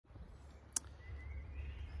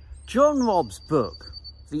John Robb's book,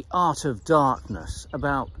 The Art of Darkness,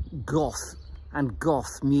 about goth and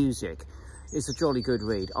goth music, is a jolly good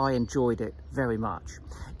read. I enjoyed it very much.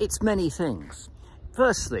 It's many things.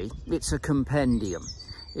 Firstly, it's a compendium.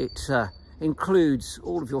 It includes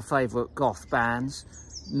all of your favourite goth bands.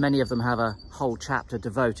 Many of them have a whole chapter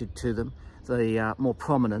devoted to them. The more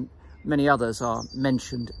prominent, many others are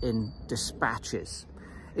mentioned in dispatches.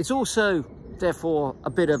 It's also, therefore, a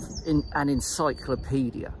bit of an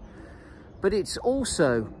encyclopedia. But it's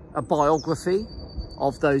also a biography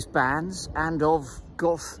of those bands and of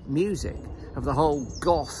goth music, of the whole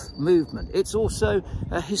goth movement. It's also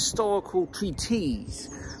a historical treatise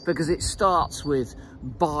because it starts with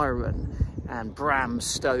Byron and Bram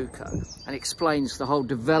Stoker and explains the whole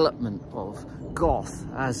development of goth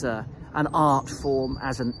as an art form,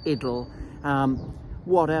 as an idyll,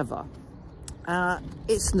 whatever.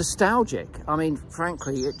 It's nostalgic. I mean,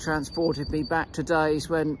 frankly, it transported me back to days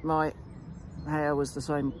when my hair was the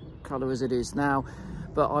same colour as it is now,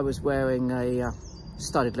 but I was wearing a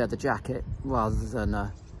studded leather jacket rather than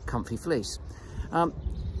a comfy fleece.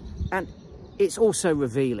 And it's also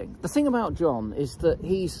revealing. The thing about John is that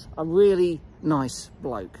he's a really nice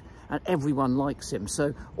bloke and everyone likes him.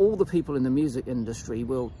 So all the people in the music industry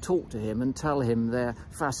will talk to him and tell him their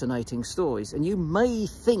fascinating stories. And you may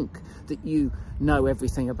think that you know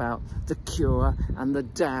everything about The Cure and The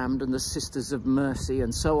Damned and the Sisters of Mercy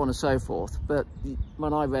and so on and so forth. But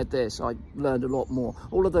when I read this, I learned a lot more.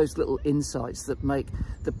 All of those little insights that make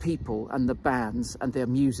the people and the bands and their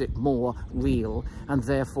music more real and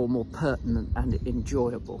therefore more pertinent and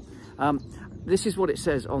enjoyable. This is what it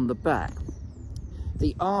says on the back.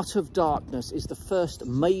 The Art of Darkness is the first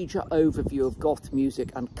major overview of goth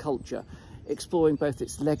music and culture, exploring both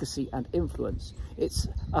its legacy and influence. It's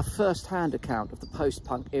a first-hand account of the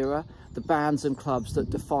post-punk era, the bands and clubs that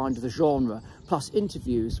defined the genre, plus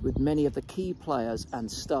interviews with many of the key players and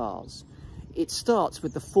stars. It starts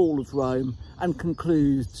with the fall of Rome and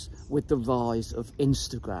concludes with the rise of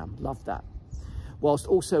Instagram. Love that. Whilst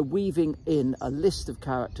also weaving in a list of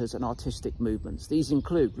characters and artistic movements. These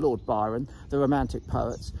include Lord Byron, the Romantic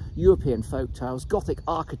poets, European folk tales, Gothic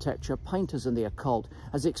architecture, painters and the occult,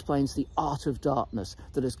 as it explains the art of darkness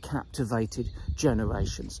that has captivated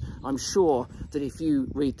generations. I'm sure that if you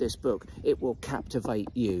read this book, it will captivate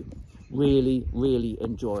you. Really, really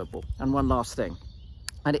enjoyable. And one last thing,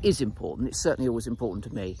 and it is important, it's certainly always important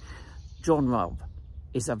to me, John Robb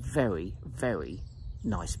is a very, very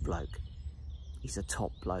nice bloke. He's a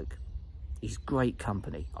top bloke. He's great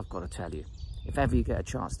company, I've got to tell you. If ever you get a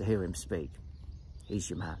chance to hear him speak, he's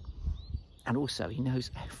your man. And also, he knows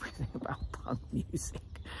everything about punk music.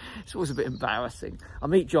 It's always a bit embarrassing. I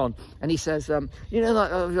meet John and he says, you know,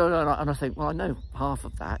 like, and I think, well, I know half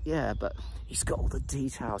of that, yeah, but he's got all the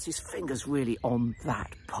details. His finger's really on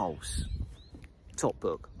that pulse. Top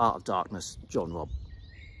book, Art of Darkness, John Robb.